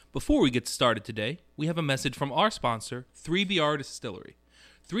Before we get started today, we have a message from our sponsor, 3BR Distillery.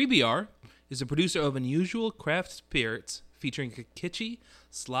 3BR is a producer of unusual craft spirits featuring a kitschy,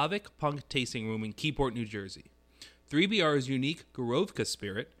 Slavic punk tasting room in Keyport, New Jersey. 3BR's unique Gorovka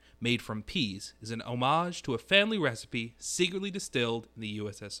spirit, made from peas, is an homage to a family recipe secretly distilled in the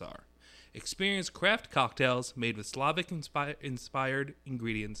USSR. Experience craft cocktails made with Slavic-inspired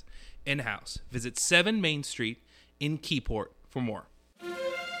ingredients in-house. Visit 7 Main Street in Keyport for more.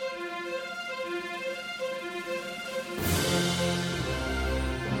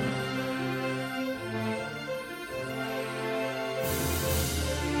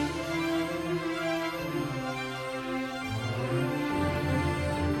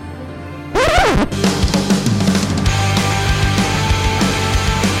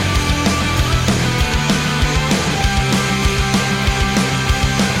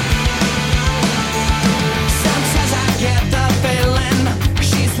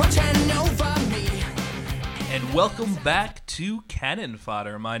 Welcome back to Cannon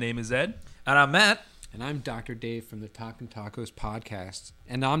Fodder. My name is Ed. And I'm Matt. And I'm Dr. Dave from the Talkin' Tacos podcast.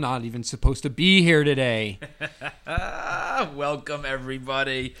 And I'm not even supposed to be here today. Welcome,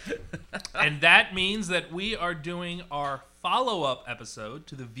 everybody. And that means that we are doing our follow-up episode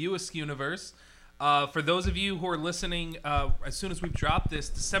to the View Askewniverse. For those of you who are listening, as soon as we've dropped this,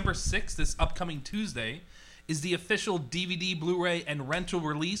 December 6th, this upcoming Tuesday, is the official DVD, Blu-ray, and rental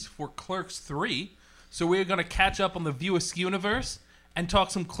release for Clerks 3. So we're going to catch up on the View Askewniverse and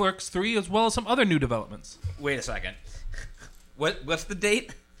talk some Clerks 3 as well as some other new developments. Wait a second. What's the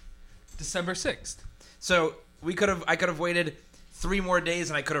date? December 6th. So I could have waited 3 more days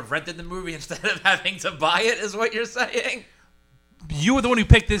and I could have rented the movie instead of having to buy it, is what you're saying? You were the one who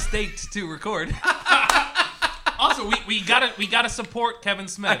picked this date to record. Also, we gotta support Kevin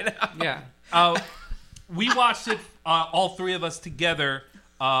Smith. Yeah. We watched it, all 3 of us together,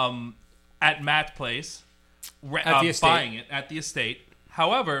 at Matt's place, at the estate. Buying it at the estate.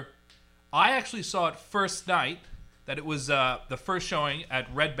 However, I actually saw it first night, that it was the first showing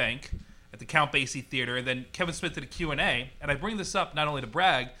at Red Bank at the Count Basie Theater, and then Kevin Smith did a Q&A, and I bring this up not only to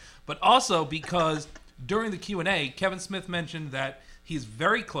brag, but also because during the Q&A, Kevin Smith mentioned that he's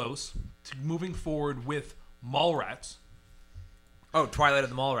very close to moving forward with Mallrats. Oh, Twilight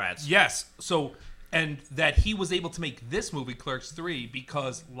of the Mallrats. Yes, so... And that he was able to make this movie, Clerks 3,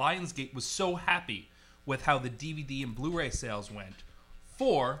 because Lionsgate was so happy with how the DVD and Blu-ray sales went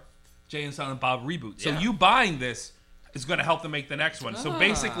for Jay and Silent Bob reboot. So you buying this is going to help them make the next one. So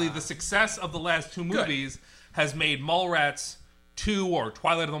basically, the success of the last 2 movies has made Mallrats 2, or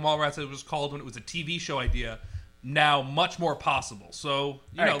Twilight of the Mallrats, as it was called when it was a TV show idea, now much more possible. So,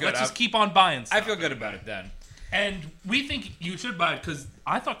 let's just keep on buying stuff. I feel good about it then. And we think you should buy it because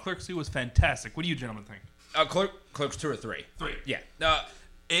I thought Clerks 2 was fantastic. What do you gentlemen think? Clerks 2 or 3? 3. Yeah.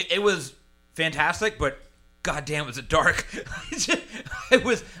 It was fantastic, but goddamn, was it dark. I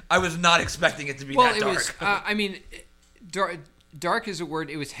was not expecting it to be that dark. Dark is a word.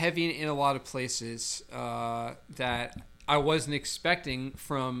 It was heavy in a lot of places that I wasn't expecting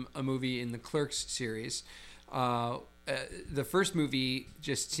from a movie in the Clerks series. The first movie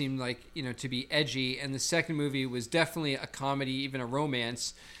just seemed like, to be edgy, and the second movie was definitely a comedy, even a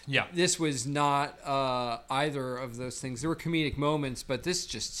romance. Yeah. This was not either of those things. There were comedic moments, but this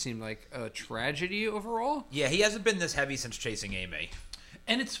just seemed like a tragedy overall. Yeah, he hasn't been this heavy since Chasing Amy.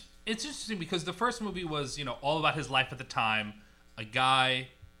 And it's interesting because the first movie was, all about his life at the time, a guy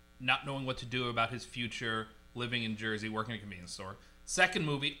not knowing what to do about his future, living in Jersey, working at a convenience store. Second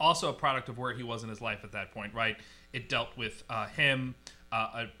movie, also a product of where he was in his life at that point, right? It dealt with him,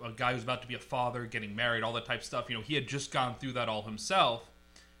 a guy who's about to be a father, getting married, all that type of stuff. He had just gone through that all himself.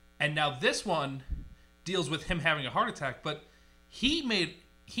 And now this one deals with him having a heart attack, but he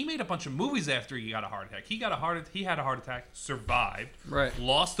made a bunch of movies after he got a heart attack. He had a heart attack, survived, right?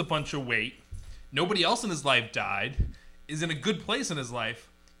 Lost a bunch of weight. Nobody else in his life died, is in a good place in his life.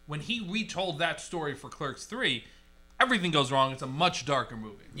 When he retold that story for Clerks 3, everything goes wrong. It's a much darker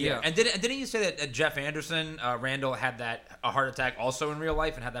movie. Yeah. And didn't you say that Jeff Anderson, Randall, had a heart attack also in real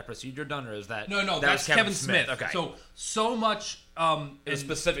life and had that procedure done, or is that... No, that's Kevin Smith. Okay. So much... it's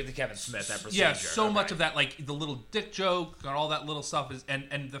specific to Kevin Smith, that procedure. Yeah, so much of that, like the little dick joke and all that little stuff is...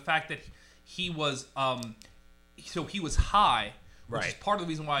 And the fact that he was... so he was high, which is part of the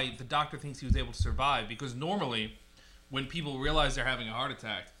reason why the doctor thinks he was able to survive, because normally when people realize they're having a heart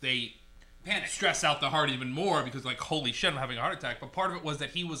attack, they... panic, stress out the heart even more because, like, holy shit, I'm having a heart attack. But part of it was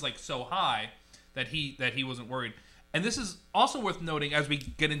that he was, like, so high that he wasn't worried. And this is also worth noting as we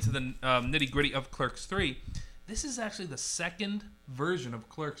get into the nitty gritty of Clerks 3. This is actually the second version of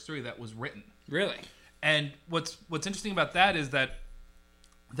Clerks 3 that was written. Really? And what's interesting about that is that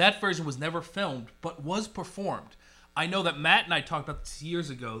that version was never filmed, but was performed. I know that Matt and I talked about this years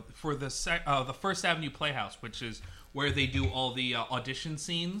ago for the First Avenue Playhouse, which is where they do all the audition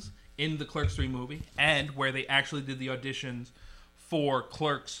scenes in the Clerks 3 movie, and where they actually did the auditions for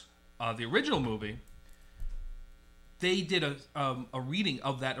Clerks, the original movie. They did a reading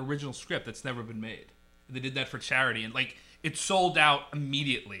of that original script that's never been made. They did that for charity, and like it sold out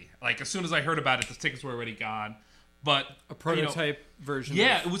immediately. Like as soon as I heard about it, the tickets were already gone. But a prototype version.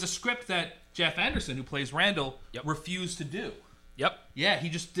 Yeah, it was a script that Jeff Anderson, who plays Randall, Yep. refused to do. Yep. Yeah, he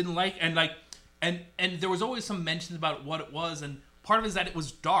just didn't like, and there was always some mentions about what it was, and part of it is that it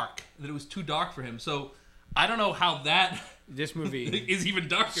was dark, that it was too dark for him. So I don't know how that this movie is even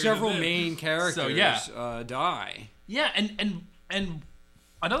darker. Several main characters so, die. Yeah, and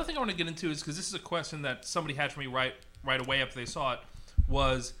another thing I want to get into is because this is a question that somebody had for me right away after they saw it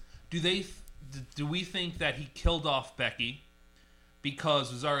was, do we think that he killed off Becky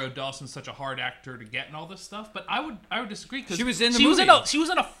because Rosario Dawson's such a hard actor to get and all this stuff? But I would disagree because she was in the movie. She was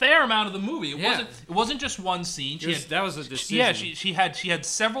in a fair amount of the movie. It wasn't just one scene. That was a decision. Yeah, she had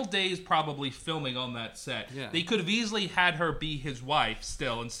several days probably filming on that set. Yeah. They could have easily had her be his wife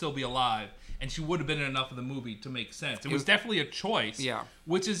still and still be alive, and she would have been in enough of the movie to make sense. It was definitely a choice. Yeah,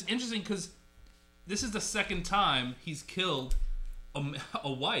 which is interesting because this is the second time he's killed a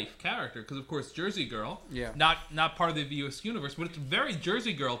wife character, because of course Jersey Girl, not part of the U.S. universe, but it's very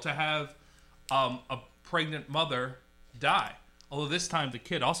Jersey Girl to have a pregnant mother die. Although this time the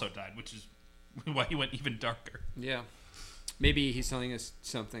kid also died, which is why he went even darker. Yeah, maybe he's telling us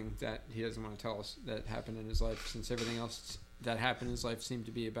something that he doesn't want to tell us that happened in his life, since everything else that happened in his life seemed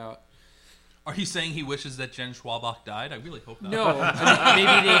to be about. Are you saying he wishes that Jen Schwabach died? I really hope not. No,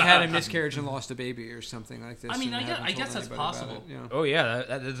 maybe they had a miscarriage and lost a baby or something like this. I mean, I guess that's possible. It, Oh yeah,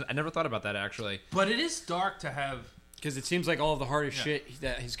 that is, I never thought about that actually. But it is dark to have, because it seems like all of the hardest shit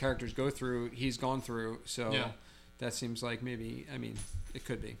that his characters go through, he's gone through. So that seems like maybe. I mean, it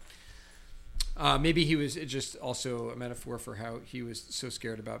could be. Maybe he was just also a metaphor for how he was so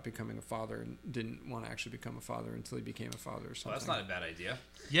scared about becoming a father and didn't want to actually become a father until he became a father or something. Well, that's not a bad idea.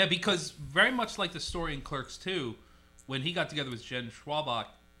 Yeah, because very much like the story in Clerks 2, when he got together with Jen Schwabach,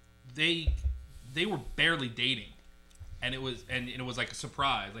 they were barely dating, and it was like a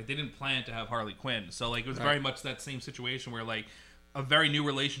surprise. Like they didn't plan to have Harley Quinn, so like it was very much that same situation where like a very new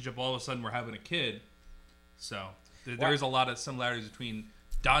relationship, all of a sudden we're having a kid. So there is a lot of similarities between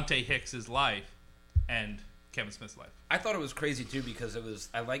Dante Hicks's life and Kevin Smith's life. I thought it was crazy too because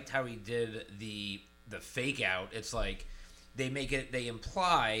I liked how he did the fake out. It's like they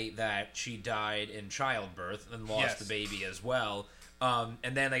imply that she died in childbirth and lost the baby as well.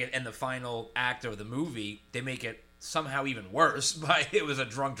 And then like in the final act of the movie, they make it somehow even worse by it was a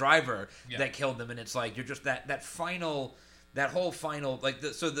drunk driver that killed them, and it's like you're just that whole final like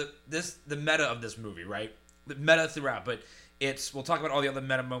the meta of this movie, right? The meta throughout, but we'll talk about all the other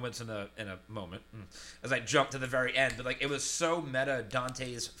meta moments in a moment as I jump to the very end. But like it was so meta,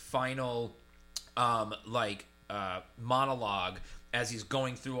 Dante's final monologue as he's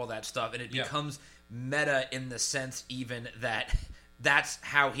going through all that stuff, and it becomes meta in the sense even that that's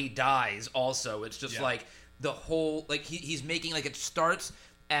how he dies. Also, it's just like the whole like he's making like it starts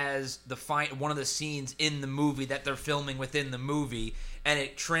as one of the scenes in the movie that they're filming within the movie, and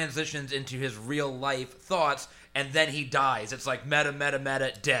it transitions into his real life thoughts. And then he dies. It's like meta,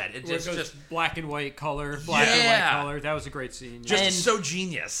 dead. It just black and white color, and white color. That was a great scene. Just so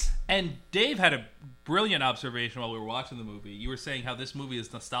genius. And Dave had a brilliant observation while we were watching the movie. You were saying how this movie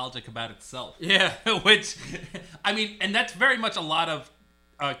is nostalgic about itself. Yeah. Which, I mean, and that's very much a lot of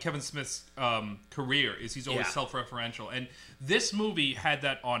Kevin Smith's career, is he's always self-referential. And this movie had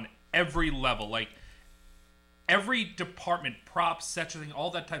that on every level. Like, every department, props, setting, all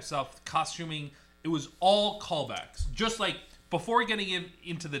that type of stuff, costuming, it was all callbacks. Just like before getting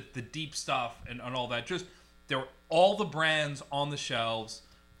into the deep stuff and all that, just there were all the brands on the shelves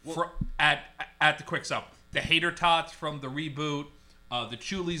at the Quick Stop. The Hater Tots from the reboot, the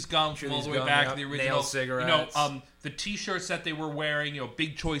Chulies gum from all the way back to the original. Nail cigarettes. The T-shirts that they were wearing,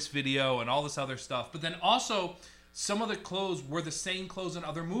 Big Choice Video and all this other stuff. But then also some of the clothes were the same clothes in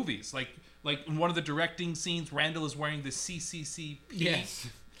other movies. Like in one of the directing scenes, Randall is wearing the CCCP. Yes.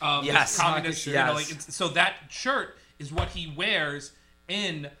 Communist, so that shirt is what he wears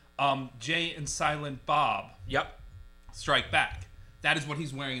in Jay and Silent Bob. Yep. Strike Back. That is what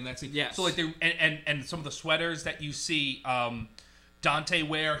he's wearing in that scene. Yes. So like and some of the sweaters that you see Dante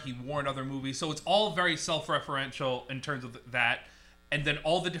wear, he wore in other movies. So it's all very self-referential in terms of that, and then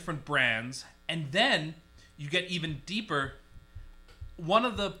all the different brands, and then you get even deeper one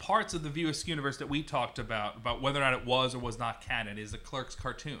of the parts of the View Askew universe that we talked about whether or not it was or was not canon, is the Clerks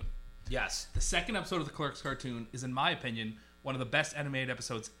cartoon. Yes. The second episode of the Clerks cartoon is, in my opinion, one of the best animated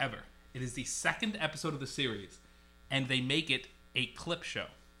episodes ever. It is the second episode of the series, and they make it a clip show.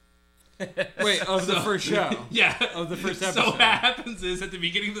 Wait, of the first show? Yeah. Of the first episode. So what happens is, at the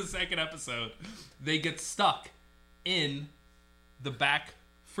beginning of the second episode, they get stuck in the back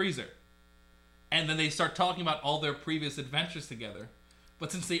freezer. And then they start talking about all their previous adventures together.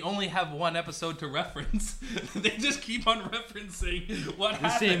 But since they only have one episode to reference, they just keep on referencing what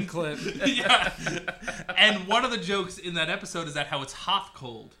happened. The same clip. Yeah. And one of the jokes in that episode is that how it's hot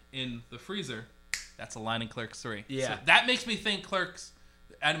cold in the freezer. That's a line in Clerks 3. Yeah. So that makes me think Clerks,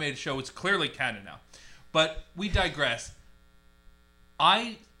 the animated show, is clearly canon now. But we digress.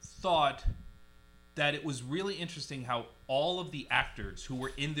 I thought that it was really interesting how all of the actors who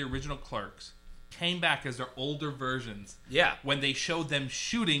were in the original Clerks came back as their older versions. Yeah. When they showed them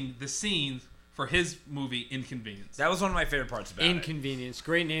shooting the scenes for his movie Inconvenience. That was one of my favorite parts about Inconvenience.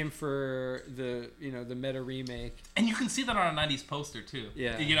 Great name for the meta remake. And you can see that on a 90s poster too.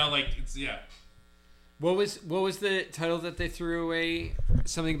 Yeah. It's What was the title that they threw away?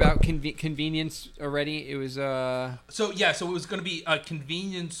 Something about convenience already. It was So it was going to be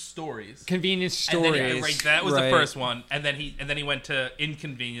Convenience Stories. Convenience Stories. And then, that was the first one, and then he went to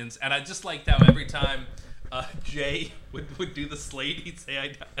Inconvenience, and I just liked how every time Jay would do the slate, he'd say,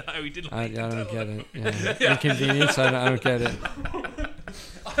 "I didn't." I don't get it. Yeah. Inconvenience. I don't get it.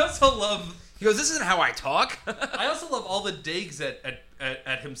 I also love. He goes, "This isn't how I talk." I also love all the digs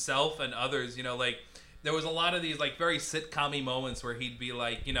at himself and others. There was a lot of these very sitcom-y moments where he'd be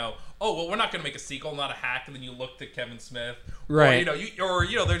like, oh, well, we're not going to make a sequel, not a hack, and then you look to Kevin Smith. Right. Or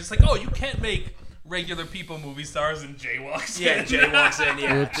they're just like, oh, you can't make regular people movie stars, and Jay walks in. Yeah, Jay walks in,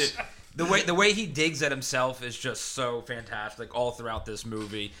 yeah. The way he digs at himself is just so fantastic all throughout this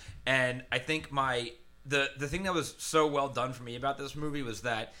movie. And I think the thing that was so well done for me about this movie was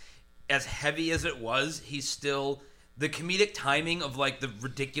that as heavy as it was, he's still... The comedic timing of the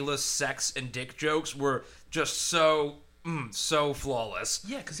ridiculous sex and dick jokes were just so flawless.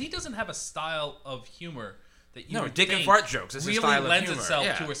 Yeah, because he doesn't have a style of humor that dick and fart jokes. It's really a style lends of humor.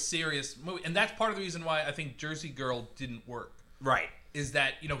 itself to a serious movie, and that's part of the reason why I think Jersey Girl didn't work. Right. Is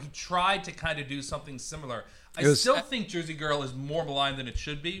that he tried to kind of do something similar. I still think Jersey Girl is more maligned than it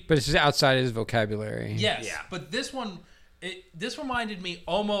should be, but it's just outside his vocabulary. Yes, yeah. But this one, this reminded me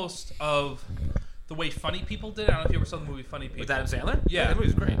almost of the way Funny People did. I don't know if you ever saw the movie Funny People. With Adam Sandler? Yeah. That movie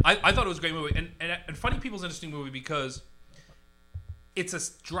was great. I thought it was a great movie. And Funny People's an interesting movie because it's a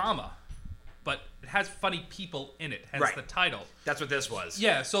drama, but it has funny people in it, hence the title. That's what this was.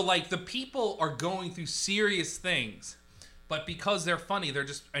 Yeah, so the people are going through serious things, but because they're funny,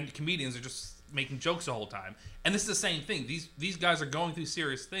 and comedians are just making jokes the whole time. And this is the same thing. These guys are going through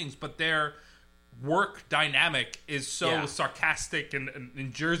serious things, but their work dynamic is so sarcastic and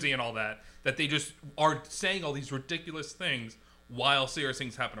in Jersey and all that they just are saying all these ridiculous things while serious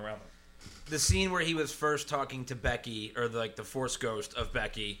things happen around them. The scene where he was first talking to Becky, or the Force Ghost of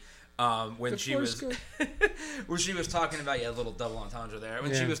Becky, when she was talking about a little double entendre there.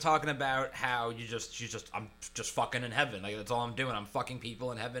 When she was talking about how I'm just fucking in heaven. That's all I'm doing. I'm fucking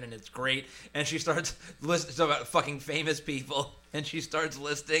people in heaven, and it's great. And she starts listening about fucking famous people, and she starts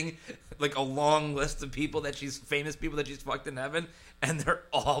listing a long list of people famous people that she's fucked in heaven, and they're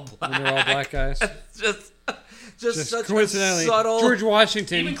all black. And they're all black guys. just such coincidentally, a subtle. George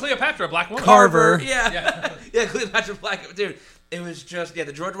Washington, even Cleopatra, a black woman. Carver. Yeah, Cleopatra, black dude. It was just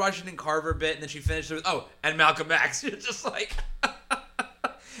the George Washington Carver bit, and then she finished it with and Malcolm X. It's just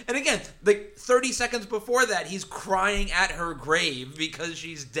and again, 30 seconds before that, he's crying at her grave because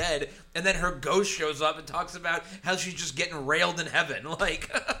she's dead, and then her ghost shows up and talks about how she's just getting railed in heaven. Way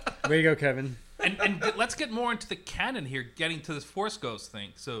to go, Kevin. And let's get more into the canon here, getting to this Force Ghost thing.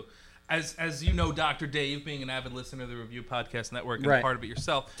 So, as you know, Dr. Dave, being an avid listener of the Review Podcast Network and a part of it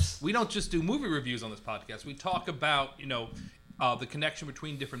yourself, we don't just do movie reviews on this podcast. We talk about, the connection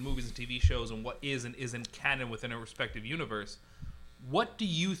between different movies and TV shows and what is and isn't canon within a respective universe. What do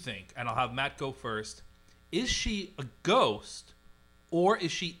you think? And I'll have Matt go first. Is she a ghost, or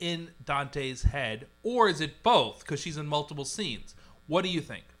is she in Dante's head, or is it both? Because she's in multiple scenes. What do you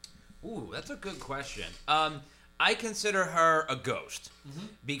think? Ooh, that's a good question. I consider her a ghost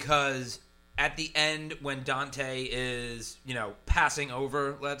because at the end, when Dante is, passing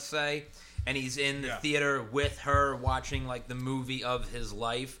over, let's say, and he's in the theater with her watching the movie of his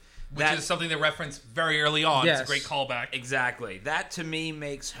life. Which is something they reference very early on. Yes. It's a great callback. Exactly. That, to me,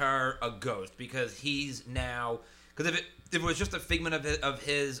 makes her a ghost because he's now... Because if it was just a figment of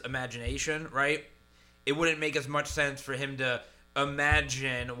his imagination, right, it wouldn't make as much sense for him to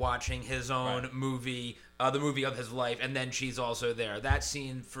imagine watching his own movie, the movie of his life, and then she's also there. That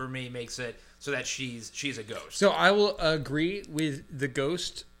scene for me makes it so that she's a ghost. So I will agree with the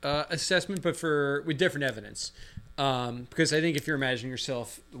ghost assessment, but with different evidence. Because I think if you're imagining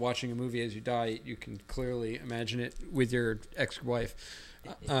yourself watching a movie as you die, you can clearly imagine it with your ex-wife.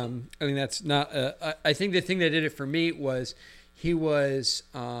 I think that's not. I think the thing that did it for me was he was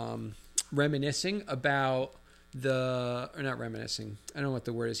reminiscing about or not reminiscing. I don't know what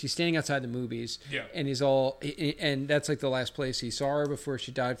the word is. He's standing outside the movies, and and that's like the last place he saw her before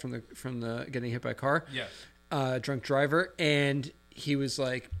she died from the getting hit by a car. Drunk driver, and he was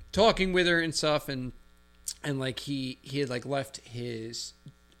like talking with her and stuff, and like he had like left his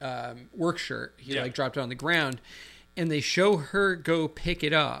work shirt. He like dropped it on the ground, and they show her go pick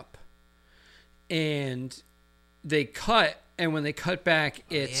it up, and they cut. And when they cut back,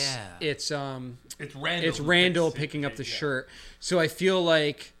 it's Randall picking up the shirt. So I feel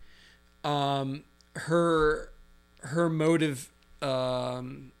like her motive, or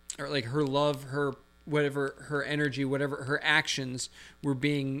like her love, her whatever, her energy, whatever her actions were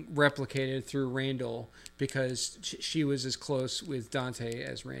being replicated through Randall because she was as close with Dante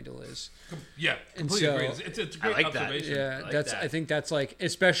as Randall is. Yeah, completely agree. It's a great observation. Yeah, I think that's like,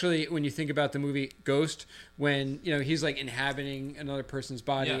 especially when you think about the movie Ghost, when he's like inhabiting another person's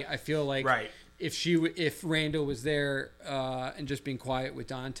body. Yeah. I feel like if Randall was there and just being quiet with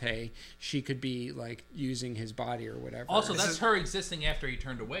Dante, she could be like using his body or whatever. Also, that's her existing after he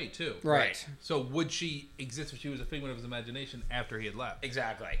turned away too. Right. So would she exist if she was a figment of his imagination after he had left?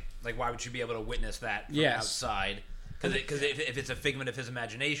 Exactly. Like, why would she be able to witness that from outside? Because if it's a figment of his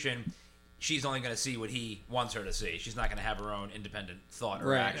imagination, she's only going to see what he wants her to see. She's not going to have her own independent thought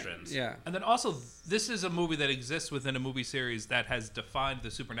or actions. Yeah. And then also, this is a movie that exists within a movie series that has defined the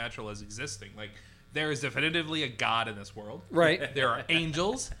supernatural as existing. Like, there is definitively a god in this world. Right. There are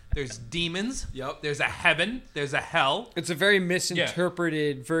angels. There's demons. Yep. There's a heaven. There's a hell. It's a very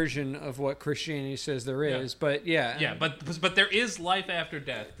misinterpreted version of what Christianity says there is, but yeah, but there is life after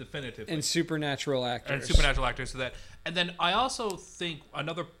death, definitively, and supernatural actors. And then I also think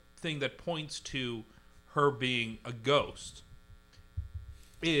another thing that points to her being a ghost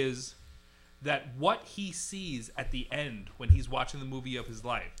is that what he sees at the end when he's watching the movie of his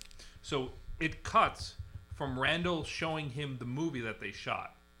life. So it cuts from Randall showing him the movie that they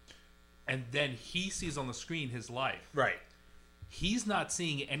shot, and then he sees on the screen his life. Right. He's not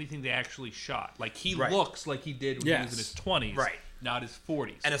seeing anything they actually shot. Like, he looks like he did when he was in his 20s, not his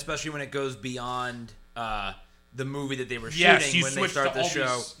 40s. And especially when it goes beyond the movie that they were shooting when they start the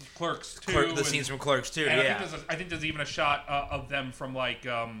show. Clerks 2. The scenes from Clerks 2, I think there's even a shot of them from Jay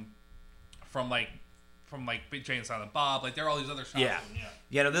and Silent Bob. Like, there are all these other shots.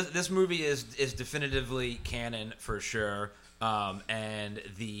 No, this movie is definitively canon for sure. And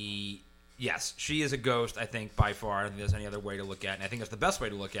yes, she is a ghost, I think, by far. I don't think there's any other way to look at it. And I think that's the best way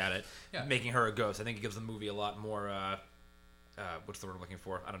to look at it, making her a ghost. I think it gives the movie a lot more, what's the word I'm looking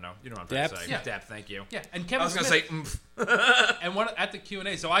for? I don't know. You know what I'm trying to say. Yeah. Depth, thank you. Yeah, and Kevin Smith. I was going to say, And at the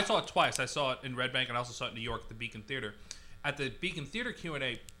Q&A, so I saw it twice. I saw it in Red Bank and I also saw it in New York at the Beacon Theater. At the Beacon Theater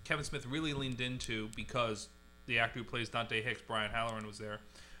Q&A, Kevin Smith really leaned into, because the actor who plays Dante Hicks, Brian Halloran, was there.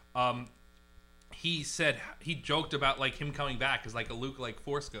 He said, he joked about like him coming back as like a Luke-like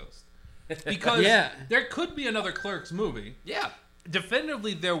Force ghost. Because there could be another Clerks movie. Yeah.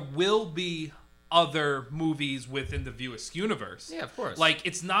 Definitively, there will be other movies within the View Askew universe. Yeah, of course. Like,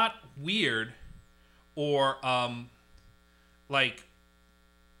 it's not weird or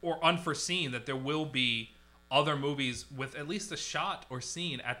unforeseen that there will be other movies with at least a shot or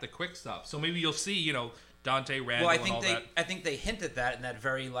scene at the Quick Stop. So maybe you'll see, Dante, Randall, I think they hint at that in that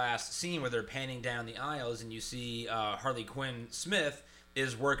very last scene where they're panning down the aisles and you see Harley Quinn Smith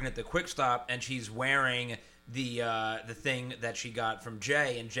is working at the Quick Stop and she's wearing the thing that she got from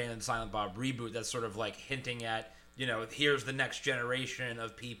Jay and Jay and Silent Bob Reboot. That's sort of like hinting at, here's the next generation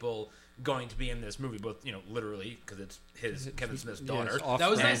of people going to be in this movie, both literally because it's Kevin Smith's daughter. That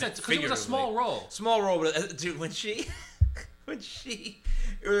was nice because it was a small role. But dude, when she we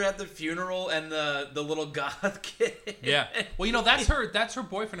were at the funeral and the little goth kid. Yeah. Well, that's her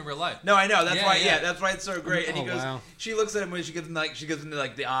boyfriend in real life. No, I know. That's why. Yeah, that's why it's so great. And he goes. Wow. She looks at him when she gives him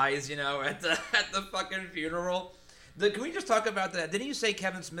the eyes. At the fucking funeral. Can we just talk about that? Didn't you say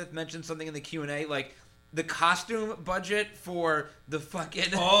Kevin Smith mentioned something in the Q&A like the costume budget for the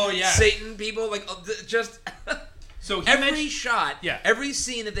fucking Satan people? Like just. So every shot, every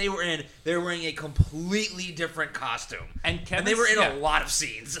scene that they were in, they were wearing a completely different costume, and they were in a lot of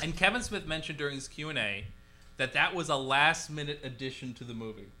scenes. And Kevin Smith mentioned during his Q&A that was a last-minute addition to the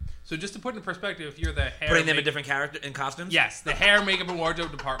movie. So just to put it in perspective, if you're the hair... Putting them in different character in costumes? Yes, the hair, makeup, and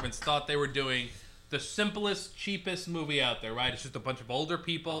wardrobe departments thought they were doing the simplest, cheapest movie out there, right? It's just a bunch of older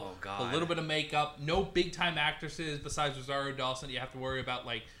people, a little bit of makeup, no big-time actresses besides Rosario Dawson that you have to worry about,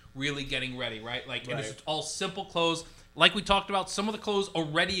 like, really getting ready, right? Like, and it's just all simple clothes. Like we talked about, some of the clothes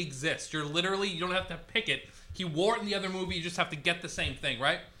already exist. You don't have to pick it. He wore it in the other movie. You just have to get the same thing,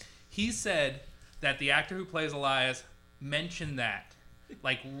 right? He said that the actor who plays Elias mentioned that.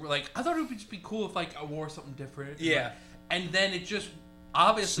 Like I thought it would just be cool if, like, I wore something different. Yeah. And then it just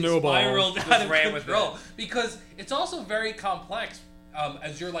obviously Snowball. spiraled Just out of ran with control. it. Because it's also very complex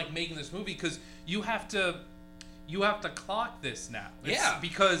as you're, like, making this movie, because you have to clock this now.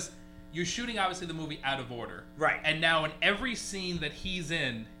 Because you're shooting, obviously, the movie out of order. Right. And now in every scene that he's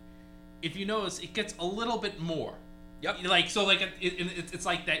in, if you notice, it gets a little bit more. Yep. Like, so, like, it's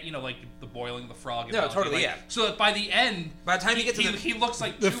like that, you know, like the boiling the frog. No, totally, like, yeah. So that by the end, by the time you get to he looks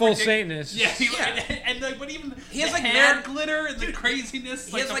like the full Satanist. Yeah, and like, but even he has the like hair mad glitter and the craziness.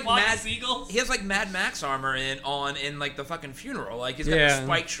 He like has the like flock of mad seagulls. He has like Mad Max armor in like the fucking funeral. Like he's got the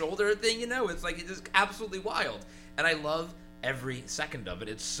spiked shoulder thing. You know, it's like it's just absolutely wild, and I love every second of it.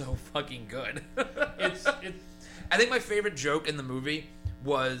 It's so fucking good. It's. I think my favorite joke in the movie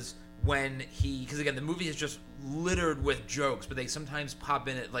was when because again, the movie is just littered with jokes, but they sometimes pop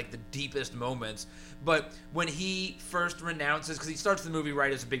in at like the deepest moments. But when he first renounces, because he starts the movie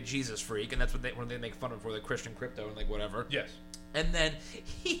right as a big Jesus freak, and that's what when they make fun of for the Christian crypto and like whatever. Yes. And then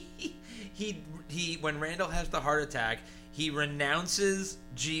he when Randall has the heart attack, he renounces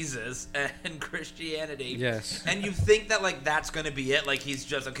Jesus and Christianity. Yes. And you think that, like, that's going to be it. Like, he's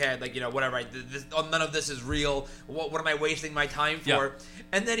just, okay, like, you know, whatever. None of this is real. What am I wasting my time for? Yeah.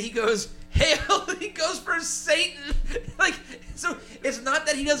 And then he goes, hail, he goes for Satan. Like, so it's not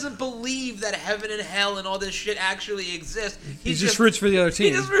that he doesn't believe that heaven and hell and all this shit actually exist. He just roots for the other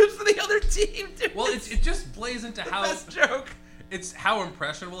team. He just roots for the other team, dude. Well, it just plays into how... Best joke. It's how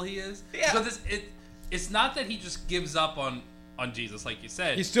impressionable he is. Yeah. Because it's not that he just gives up on Jesus, like you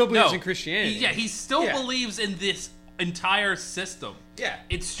said. He still believes in Christianity. He still believes in this entire system. Yeah.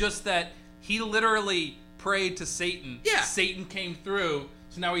 It's just that he literally prayed to Satan. Yeah. Satan came through,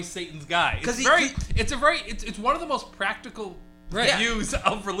 so now he's Satan's guy. It's one of the most practical views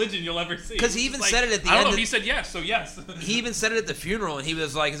of religion you'll ever see. Because he even said it at the end. I end. don't know. He said yes, so yes. He even said it at the funeral, and he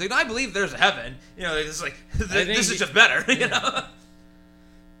was like, "No, I believe there's a heaven. You know, it's like this is just better." You know.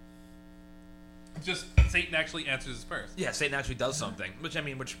 Just Satan actually answers his prayers. Yeah, Satan actually does something, which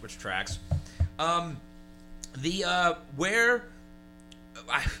tracks. So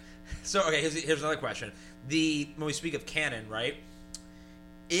okay, here's another question. When we speak of canon, right?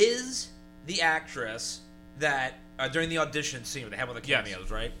 Is the actress that during the audition scene where they have all the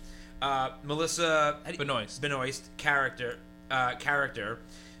cameos, right? Melissa Benoist character.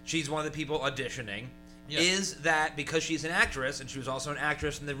 She's one of the people auditioning. Yes. Is that because she's an actress and she was also an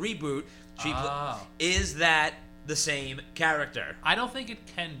actress in the reboot? Is that the same character? I don't think it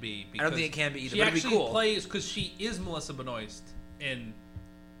can be. I don't think it can be either. She actually plays because she is Melissa Benoist in.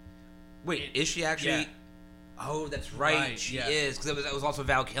 Wait, is she actually? Yeah. Oh, that's right. She is, because that was also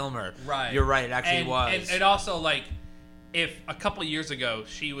Val Kilmer. Right. You're right. It actually was. And also, like, if a couple of years ago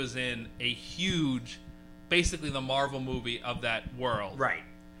she was in a huge, basically the Marvel movie of that world. Right.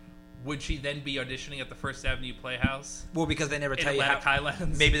 Would she then be auditioning at the First Avenue Playhouse? Well, because they never tell you how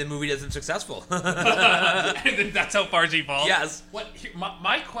Highlands? Maybe the movie isn't successful. That's how far she falls? Yes.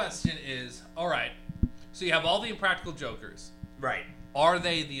 My question is, all right, so you have all the Impractical Jokers. Right. Are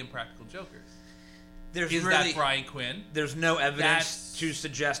they the Impractical Jokers? Is that Brian Quinn? There's no evidence to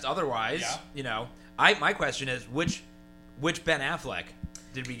suggest otherwise. Yeah. You know, my question is, which Ben Affleck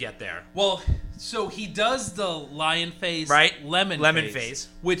did we get there? Well, so he does the lion face, right? Lemon face,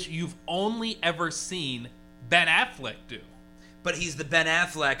 which you've only ever seen Ben Affleck do. But he's the Ben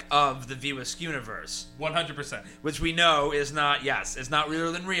Affleck of the View Askew universe. 100%. Which we know is not, it's not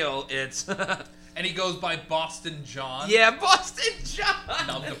realer than real. It's... And he goes by Boston John. Yeah, Boston John.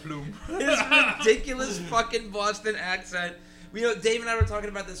 Nom de plume. His ridiculous fucking Boston accent. You know, Dave and I were talking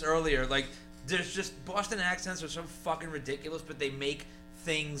about this earlier. Like, there's just... Boston accents are so fucking ridiculous, but they make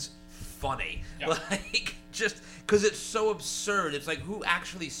things funny. Yeah. Like, just because it's so absurd. It's like, who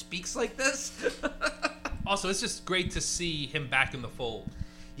actually speaks like this? Also, it's just great to see him back in the fold.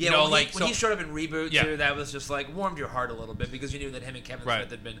 Yeah, you know, when he showed up in Reboot, too, that was just like warmed your heart a little bit because you knew that him and Kevin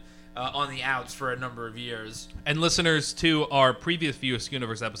Smith had been on the outs for a number of years. And listeners to our previous View Askew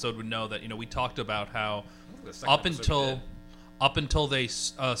Universe episode would know that, you know, we talked about how up until they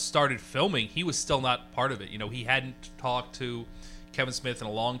started filming, he was still not part of it. You know, he hadn't talked to Kevin Smith in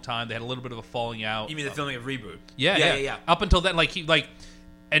a long time. They had a little bit of a falling out. You mean the filming of Reboot? Yeah. Up until then,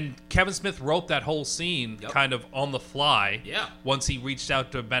 and Kevin Smith wrote that whole scene kind of on the fly. Yeah. Once he reached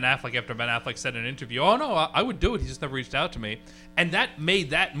out to Ben Affleck after Ben Affleck said in an interview, "Oh no, I would do it. He just never reached out to me," and that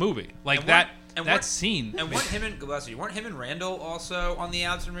made that movie that scene. And weren't him and Randall also on the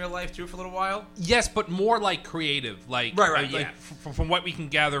outs in real life too for a little while? Yes, but more like creative, right. From what we can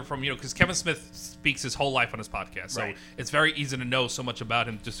gather from because Kevin Smith speaks his whole life on his podcast, so it's very easy to know so much about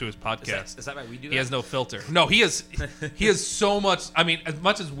him just through his podcast. Is that right? We do that? He has no filter. No, he has so much. I mean, as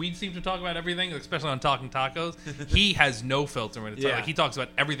much as we seem to talk about everything, especially on Talking Tacos, he has no filter when it's like he talks about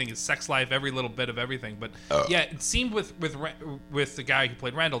everything, his sex life, every little bit of everything. But it seemed with the guy who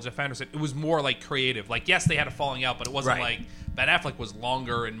played Randall, Jeff Anderson, it was more like creative. Like, yes, they had a falling out, but it wasn't like Ben Affleck was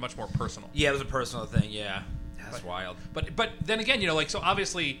longer and much more personal. Yeah, it was a personal thing. Yeah, that's wild. But then again, so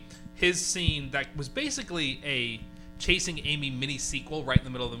obviously his scene that was basically a Chasing Amy mini sequel right in the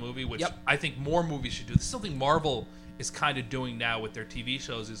middle of the movie, which I think more movies should do. This is something Marvel is kind of doing now with their TV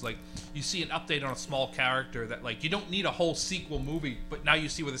shows. Is like you see an update on a small character that you don't need a whole sequel movie, but now you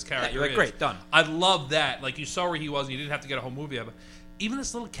see where this character you're like, is. Great, done. I love that. Like you saw where he was, and you didn't have to get a whole movie of it. Even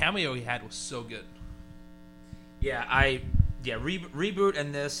this little cameo he had was so good. Yeah, Reboot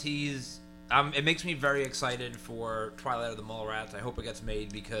and this, it makes me very excited for Twilight of the Mallrats. I hope it gets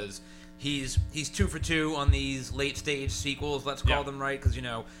made because he's 2 for 2 on these late stage sequels, let's call them, right? Because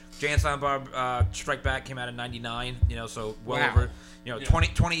Jay and Silent Bob Strike Back came out in '99, so over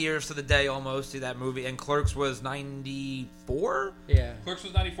 20 years to the day almost to that movie, and Clerks was '94. Yeah, Clerks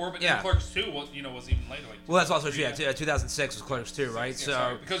was '94, but Clerks 2 was even later. Well, that's also true. 2006 was Clerks 2, right?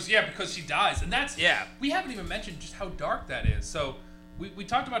 Because she dies, and that's we haven't even mentioned just how dark that is. So we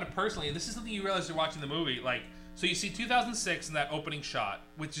talked about it personally, and this is something you realize you're watching the movie. So you see 2006 in that opening shot,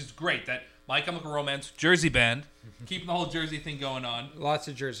 which is great. That My Chemical Romance Jersey band, keeping the whole Jersey thing going on. Lots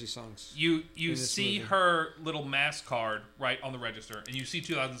of Jersey songs. You see her little mass card right on the register, and you see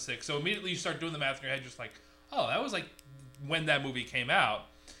 2006. So immediately you start doing the math in your head, just like, oh, that was when that movie came out.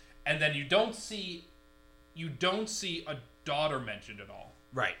 And then you don't see a daughter mentioned at all.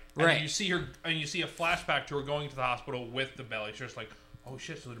 Right. And you see her, and you see a flashback to her going to the hospital with the belly. She's just like, oh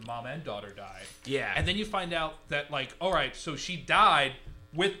shit, so did mom and daughter die? Yeah. And then you find out that all right, so she died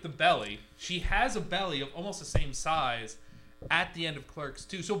with the belly. She has a belly of almost the same size at the end of Clerks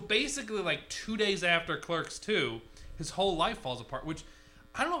 2. So basically 2 days after Clerks 2, his whole life falls apart, which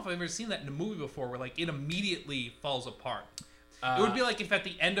I don't know if I've ever seen that in a movie before where it immediately falls apart. It would be like if at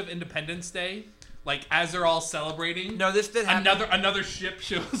the end of Independence Day, as they're all celebrating, no, this did happen. Another ship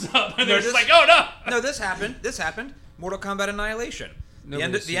shows up and they're just oh no. No, this happened. Mortal Kombat Annihilation.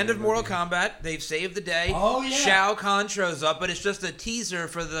 The end of Mortal Kombat, they've saved the day. Oh, yeah. Shao Kahn shows up, but it's just a teaser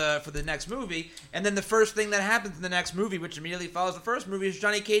for the next movie. And then the first thing that happens in the next movie, which immediately follows the first movie, is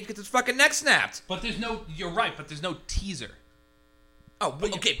Johnny Cage gets his fucking neck snapped. But you're right, but there's no teaser. Oh,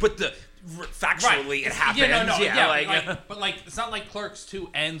 okay, but factually it happens. But it's not like Clerks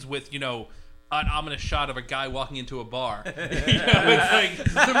 2 ends with, an ominous shot of a guy walking into a bar. The movie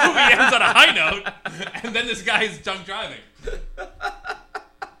ends on a high note, and then this guy's drunk driving.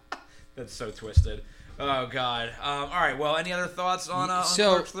 That's so twisted. Oh God. All right. Well, any other thoughts on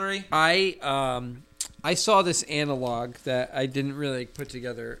Clerks 3? I saw this analog that I didn't really put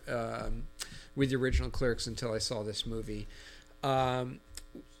together with the original Clerks until I saw this movie.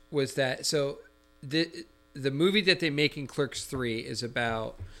 Was that the movie that they make in Clerks 3 is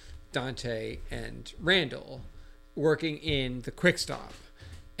about Dante and Randall working in the Quick Stop,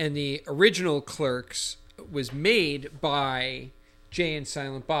 and the original Clerks was made by Jay and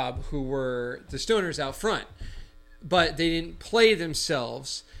Silent Bob, who were the stoners out front, but they didn't play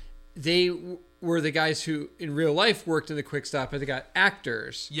themselves. They were the guys who in real life worked in the Quick Stop, and they got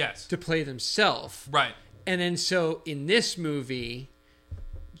actors to play themselves. Right. And then so in this movie,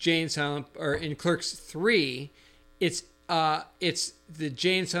 Jay and Silent, or in Clerks 3, it's the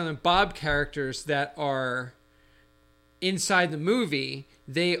Jay and Silent Bob characters that are inside the movie.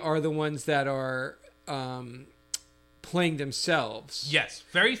 They are the ones that are playing themselves. Yes.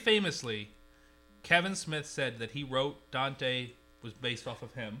 Very famously, Kevin Smith said that he wrote Dante was based off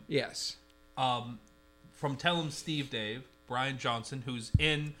of him. Yes. From Tell 'Em Steve Dave, Brian Johnson, who's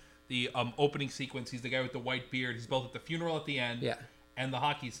in the opening sequence. He's the guy with the white beard. He's both at the funeral at the end and the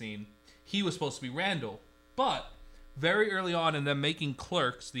hockey scene. He was supposed to be Randall. But very early on in them making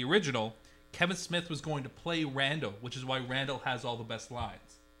Clerks, the original, Kevin Smith was going to play Randall, which is why Randall has all the best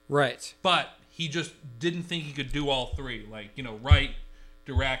lines. Right. But he just didn't think he could do all three. Write,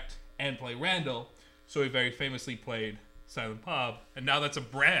 direct, and play Randall. So he very famously played Silent Bob. And now that's a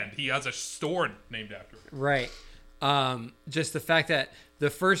brand. He has a store named after it. Right. Just the fact that the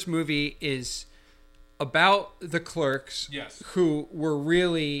first movie is about the clerks, Yes. who were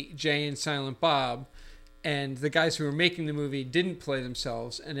really Jay and Silent Bob, and the guys who were making the movie didn't play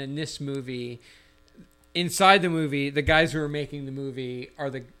themselves. And in this movie, inside the movie, the guys who are making the movie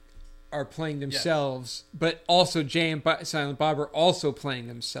are playing themselves, but also Jay and Silent Bob are also playing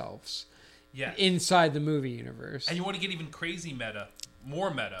themselves. Yes. Inside the movie universe. And you want to get even crazy meta, more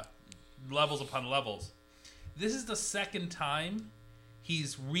meta, levels upon levels. This is the second time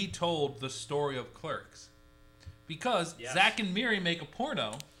he's retold the story of Clerks. Because Zack and Miri make a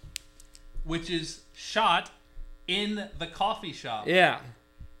porno, which is shot in the coffee shop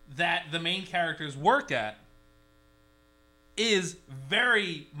that the main characters work at, is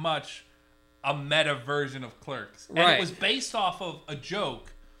very much a meta version of Clerks. And it was based off of a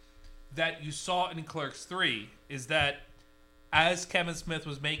joke that you saw in Clerks 3, is that as Kevin Smith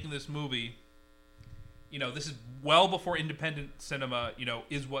was making this movie, this is well before independent cinema,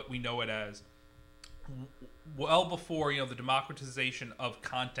 is what we know it as. Well before, the democratization of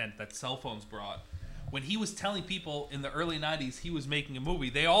content that cell phones brought. When he was telling people in the early 90s he was making a movie,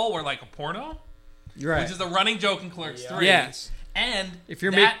 they all were like, a porno? Right. Which is the running joke in Clerks 3. Yes. And if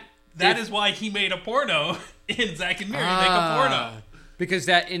you're that is why he made a porno in Zack and Miri make a porno. Because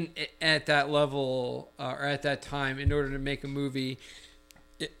at that level, or at that time, in order to make a movie,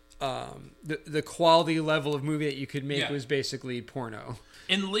 the quality level of movie that you could make was basically porno.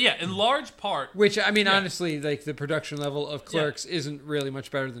 In large part. Which, I mean, honestly, like, the production level of Clerks isn't really much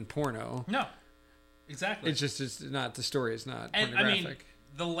better than porno. No. Exactly. It's not, the story is not pornographic. I mean,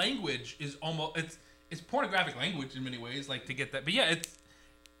 the language is almost, it's pornographic language in many ways, like, to get that. But yeah, it's,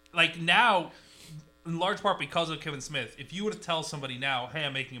 like, now, in large part because of Kevin Smith, if you were to tell somebody now, hey,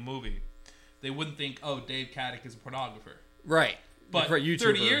 I'm making a movie, they wouldn't think, oh, Dave Caddick is a pornographer. Right. But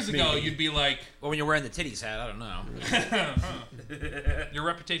 30 years ago, you'd be like... Well, when you're wearing the titties hat, I don't know. Your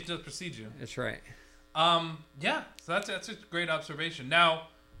reputation does precede you. That's right. Yeah, so that's a great observation. Now,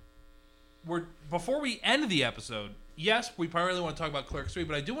 before we end the episode, yes, we primarily want to talk about Clerks 3,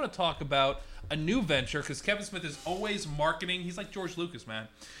 but I do want to talk about a new venture, because Kevin Smith is always marketing. He's like George Lucas, man.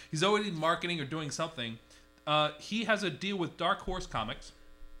 He's always marketing or doing something. He has a deal with Dark Horse Comics,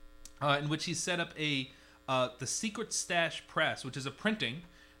 in which he set up the Secret Stash Press, which is a printing.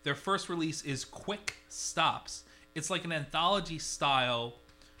 Their first release is Quick Stops. It's like an anthology style,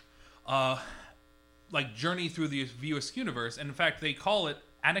 like journey through the View Askewniverse, and in fact, they call it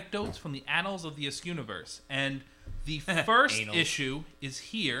Anecdotes from the Annals of the Askewniverse. And the first issue is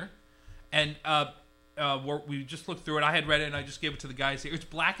here, and we just looked through it. I had read it, and I just gave it to the guys here. It's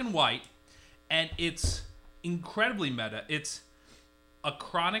black and white, and it's incredibly meta. It's a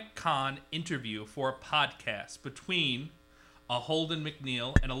Chronic Con interview for a podcast between Holden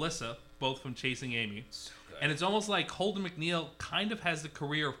McNeil and Alyssa, both from Chasing Amy. So and it's almost like Holden McNeil kind of has the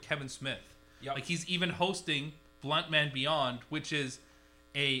career of Kevin Smith. Yep. Like, he's even hosting Blunt Man Beyond, which is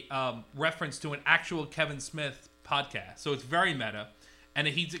a reference to an actual Kevin Smith podcast. So it's very meta. And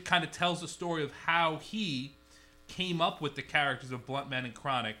he kind of tells the story of how he came up with the characters of Blunt Man and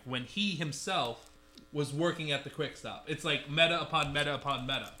Chronic when he himself was working at the Quick Stop. It's like meta upon meta upon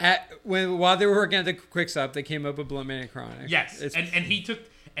meta. While they were working at the Quick Stop, they came up with Blunt Man and Chronic. Yes,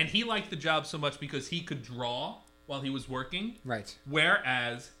 and he liked the job so much because he could draw while he was working. Right.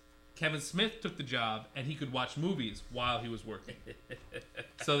 Whereas Kevin Smith took the job and he could watch movies while he was working.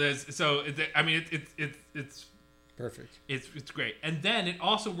 It's perfect. It's great. And then it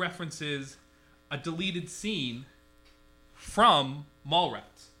also references a deleted scene from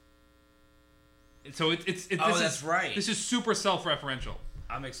Mallrats. So that's right. This is super self-referential.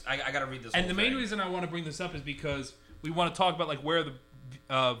 I got to read this. And the main reason I want to bring this up is because we want to talk about, like, where the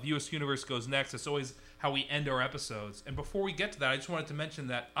View Askewniverse goes next. It's always how we end our episodes. And before we get to that, I just wanted to mention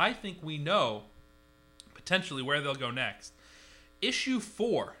that I think we know potentially where they'll go next. Issue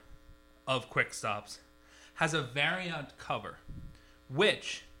 4 of Quick Stops has a variant cover,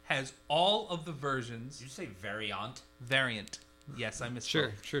 which has all of the versions. Did you say variant? Variant. Yes, I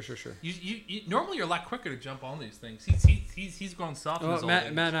misspoke. Sure. You normally you're a lot quicker to jump on these things. He's grown soft. Well, Matt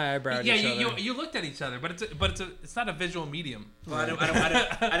and I eyebrowed each other. You looked at each other, but it's not a visual medium. Well, I don't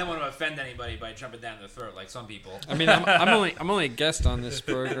want to offend anybody by jumping down their throat like some people. I mean, I'm only a guest on this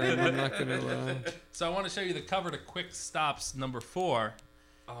program. I'm not going to. So I want to show you the cover to Quick Stops number 4.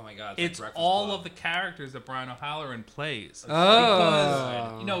 Oh my God! It's all of the characters that Brian O'Halloran plays.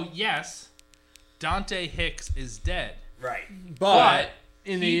 Oh, because yes, Dante Hicks is dead. Right. But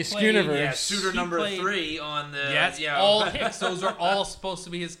in the Askewniverse, suitor number 3 on the... Yes, all Hicks. Those are all supposed to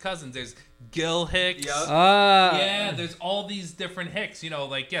be his cousins. There's Gil Hicks. Yep. Yeah, there's all these different Hicks. You know,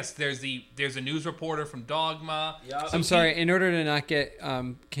 like, yes, there's a news reporter from Dogma. Yep. I'm sorry. In order to not get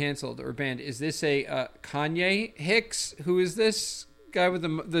canceled or banned, is this a Kanye Hicks? Who is this guy with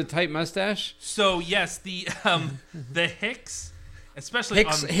the tight mustache? So yes, the Hicks, especially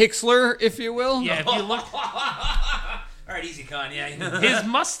Hicksler, if you will. Yeah, if you look. All right, easy, Kanye. His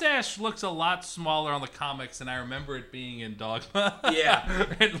mustache looks a lot smaller on the comics, and I remember it being in Dogma. Yeah.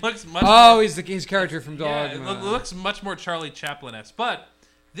 It looks much. Oh, more, he's his character from Dogma. Yeah, it looks much more Charlie Chaplin-esque. But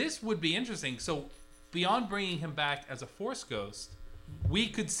this would be interesting. So, beyond bringing him back as a Force ghost, we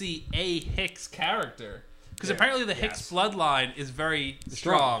could see a Hicks character. Because apparently the Hicks bloodline is very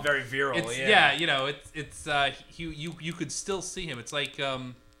strong. Very virile, you know, you could still see him. It's like,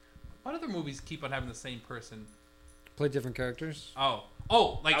 what other movies keep on having the same person? Play different characters.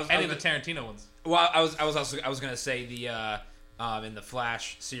 Like any of the Tarantino ones. Well, I was gonna say the in the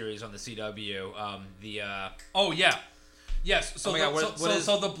Flash series on the CW, Yes. So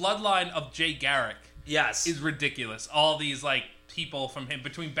so the bloodline of Jay Garrick is ridiculous. All these like people from him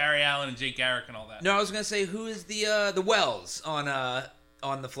between Barry Allen and Jay Garrick and all that. No, I was gonna say who is the Wells on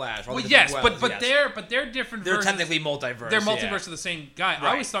the Flash. Well, yes, Wells, but they're different. They're versions. technically multiverse. They're multiverse of the same guy. Right.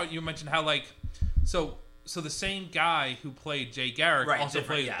 I always thought you mentioned how like so the same guy who played Jay Garrick also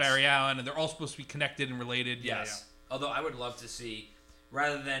plays Barry Allen, and they're all supposed to be connected and related. Yes. Yeah. Although I would love to see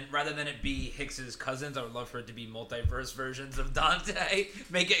rather than it be Hicks's cousins, I would love for it to be multiverse versions of Dante.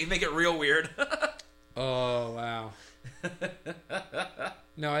 Make it real weird. Oh wow.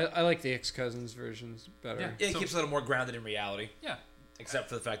 No, I like the ex-cousins versions better. Yeah, it keeps it a little more grounded in reality. Yeah. Except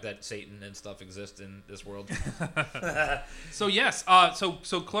for the fact that Satan and stuff exist in this world. So yes,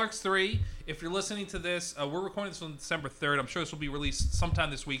 so Clerks 3, if you're listening to this, we're recording this on December 3rd. I'm sure this will be released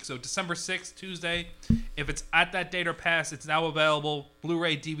sometime this week. So December 6th, Tuesday. If it's at that date or past, it's now available,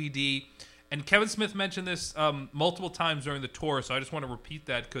 Blu-ray, DVD. And Kevin Smith mentioned this multiple times during the tour, so I just want to repeat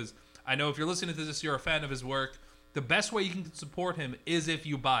that because I know if you're listening to this, you're a fan of his work. The best way you can support him is if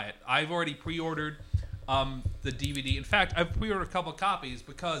you buy it. I've already pre-ordered the DVD. In fact, I've pre-ordered a couple copies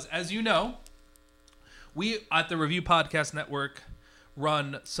because, as you know, we at the Review Podcast Network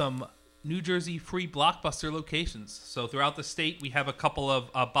run some New Jersey free Blockbuster locations. So throughout the state, we have a couple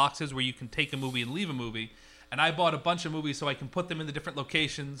of boxes where you can take a movie and leave a movie. And I bought a bunch of movies so I can put them in the different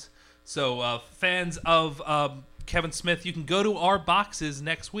locations. So fans of Kevin Smith, you can go to our boxes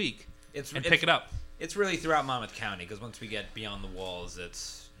next week and pick it up. It's really throughout Monmouth County because once we get beyond the walls,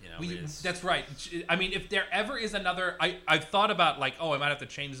 it's, you know... That's right. I mean, if there ever is another... I've thought about, like, I might have to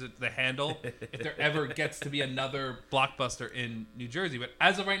change the handle if there ever gets to be another Blockbuster in New Jersey. But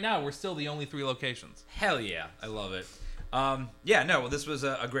as of right now, we're still the only 3 locations. Hell yeah. I love it. This was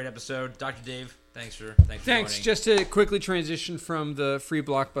a great episode. Dr. Dave, thanks for joining. Just to quickly transition from the Free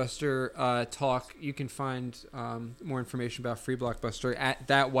Blockbuster talk, you can find more information about Free Blockbuster at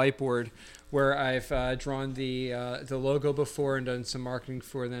that whiteboard where I've drawn the logo before and done some marketing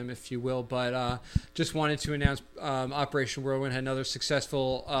for them, if you will. But just wanted to announce Operation Whirlwind had another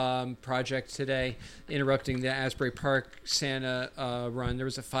successful project today, interrupting the Asbury Park Santa run. There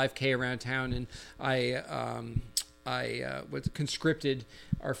was a 5K around town, and I conscripted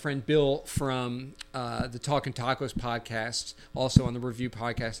our friend Bill from the Talkin' Tacos podcast, also on the Review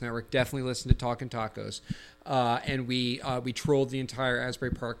Podcast Network. Definitely listen to Talkin' Tacos. And we trolled the entire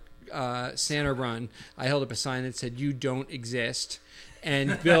Asbury Park Santa run. I held up a sign that said, "You don't exist."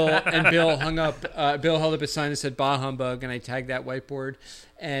 And Bill hung up. Bill held up a sign that said "Bah humbug," and I tagged that whiteboard.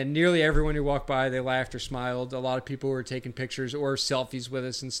 And nearly everyone who walked by, they laughed or smiled. A lot of people were taking pictures or selfies with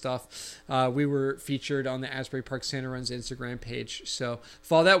us and stuff. We were featured on the Asbury Park Santa Run's Instagram page. So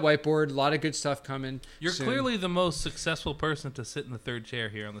follow that whiteboard. A lot of good stuff coming. You're soon. Clearly the most successful person to sit in the third chair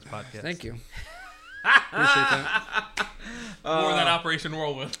here on this podcast. Thank you. Appreciate that. More than Operation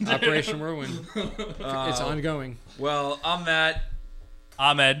Whirlwind. Operation Whirlwind. It's ongoing. Well, I'm Matt.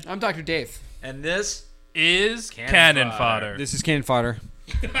 Ahmed. I'm Dr. Dave. And this is Cannon Fodder. This is Cannon Fodder.